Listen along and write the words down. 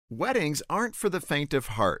Weddings aren't for the faint of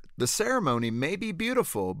heart. The ceremony may be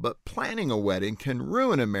beautiful, but planning a wedding can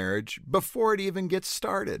ruin a marriage before it even gets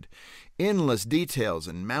started. Endless details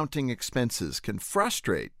and mounting expenses can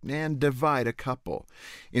frustrate and divide a couple.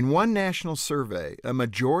 In one national survey, a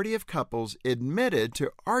majority of couples admitted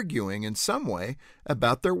to arguing in some way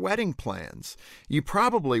about their wedding plans. You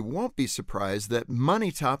probably won't be surprised that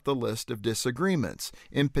money topped the list of disagreements,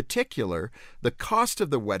 in particular, the cost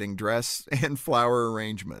of the wedding dress and flower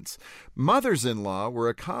arrangements. Mothers-in-law were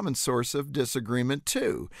a common source of disagreement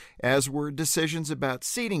too, as were decisions about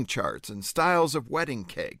seating charts and styles of wedding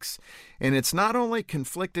cakes. And it's not only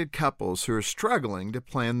conflicted couples who are struggling to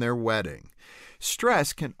plan their wedding.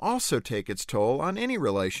 Stress can also take its toll on any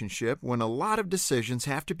relationship when a lot of decisions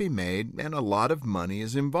have to be made and a lot of money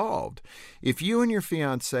is involved. If you and your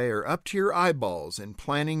fiancé are up to your eyeballs in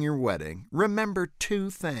planning your wedding, remember two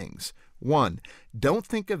things. One, don't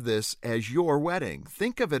think of this as your wedding.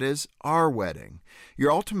 Think of it as our wedding.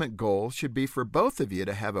 Your ultimate goal should be for both of you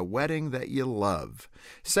to have a wedding that you love.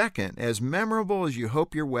 Second, as memorable as you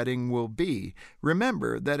hope your wedding will be,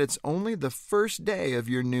 remember that it's only the first day of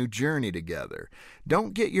your new journey together.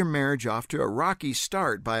 Don't get your marriage off to a rocky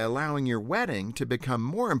start by allowing your wedding to become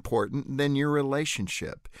more important than your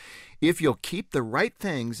relationship. If you'll keep the right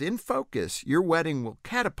things in focus, your wedding will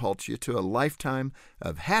catapult you to a lifetime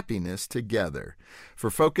of happiness together. For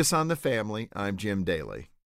Focus on the Family, I'm Jim Daly.